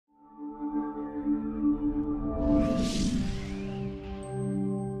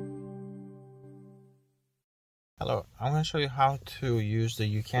Hello, I'm going to show you how to use the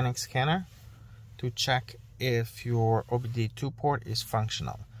YOUCANIC scanner to check if your OBD2 port is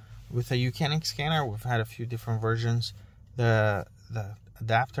functional. With the YOUCANIC scanner, we've had a few different versions. The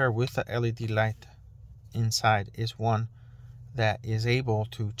adapter with the LED light inside is one that is able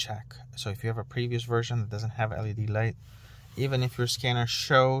to check. So if you have a previous version that doesn't have LED light, even if your scanner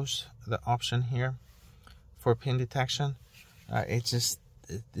shows the option here for pin detection,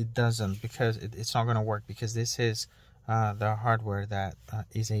 it doesn't, because it's not going to work, because this is the hardware that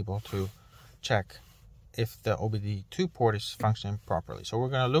is able to check if the OBD2 port is functioning properly. So we're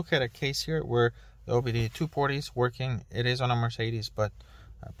going to look at a case here where the OBD2 port is working. It is on a Mercedes, but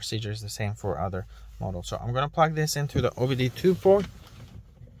procedure is the same for other models. So I'm going to plug this into the OBD2 port.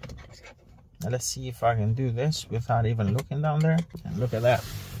 Now let's see if I can do this without even looking down there. And look at that,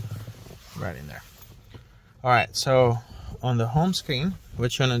 right in there. All right, so on the home screen,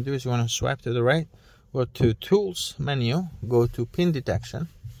 what you want to do is you want to swipe to the right, go to Tools menu, go to Pin Detection,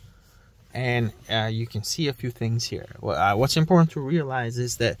 and you can see a few things here. What's important to realize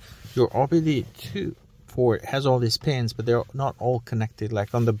is that your OBD2 port has all these pins, but they're not all connected.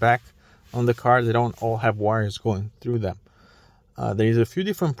 Like on the back on the car, they don't all have wires going through them. There's a few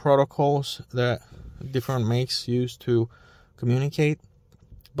different protocols that different makes use to communicate.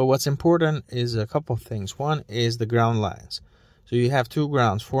 But what's important is a couple of things. One is the ground lines. So you have two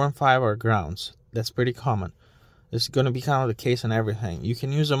grounds, 4 and 5 are grounds. That's pretty common. It's going to be kind of the case on everything. You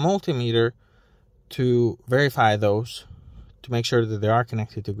can use a multimeter to verify those to make sure that they are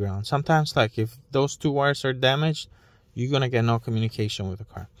connected to ground. Sometimes, like if those two wires are damaged, you're going to get no communication with the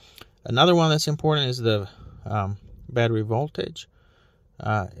car. Another one that's important is the battery voltage.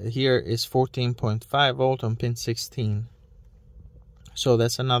 Here is 14.5 volt on pin 16. So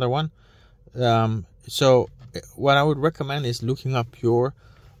that's another one. So what I would recommend is looking up your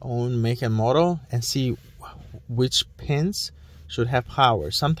own make and model and see which pins should have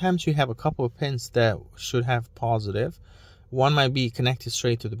power. Sometimes you have a couple of pins that should have positive. One might be connected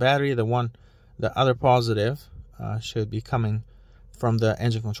straight to the battery. The other positive should be coming from the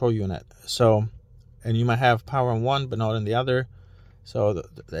engine control unit. So, and you might have power in one but not in the other. So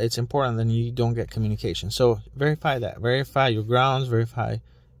it's important that you don't get communication. So verify that. Verify your grounds. Verify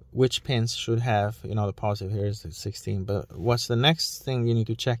which pins should have, the positive. Here is the 16. But what's the next thing you need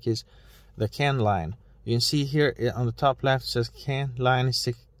to check is the CAN line. You can see here on the top left, it says CAN line is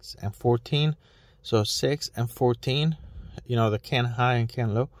 6 and 14. So 6 and 14, the CAN high and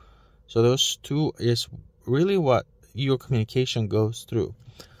CAN low. So those two is really what your communication goes through.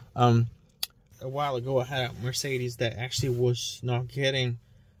 A while ago, I had a Mercedes that actually was not getting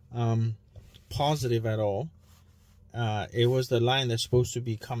positive at all. It was the line that's supposed to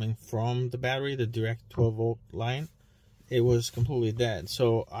be coming from the battery, the direct 12 volt line. It was completely dead.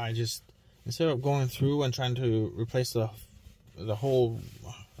 So I just, instead of going through and trying to replace the whole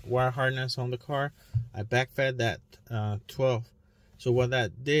wire harness on the car, I backfed that 12. So what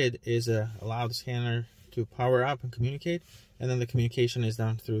that did is allow the scanner to power up and communicate, and then the communication is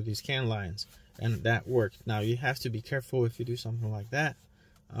done through these CAN lines. And that worked. Now you have to be careful if you do something like that.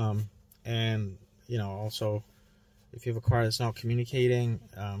 And also if you have a car that's not communicating,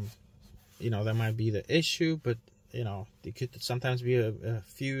 that might be the issue, but it could sometimes be a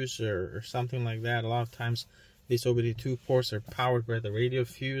fuse or something like that. A lot of times these OBD2 ports are powered by the radio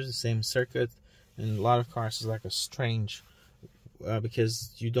fuse, the same circuit, and a lot of cars is like a strange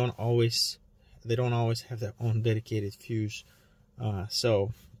because they don't always have their own dedicated fuse.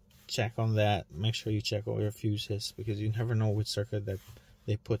 So check on that. Make sure you check all your fuses, because you never know which circuit that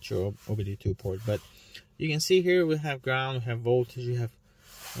they put your OBD2 port. But you can see here we have ground, we have voltage, you have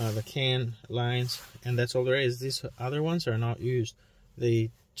the CAN lines, and that's all there is. These other ones are not used. They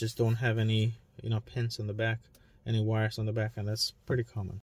just don't have any pins on the back, any wires on the back, and that's pretty common.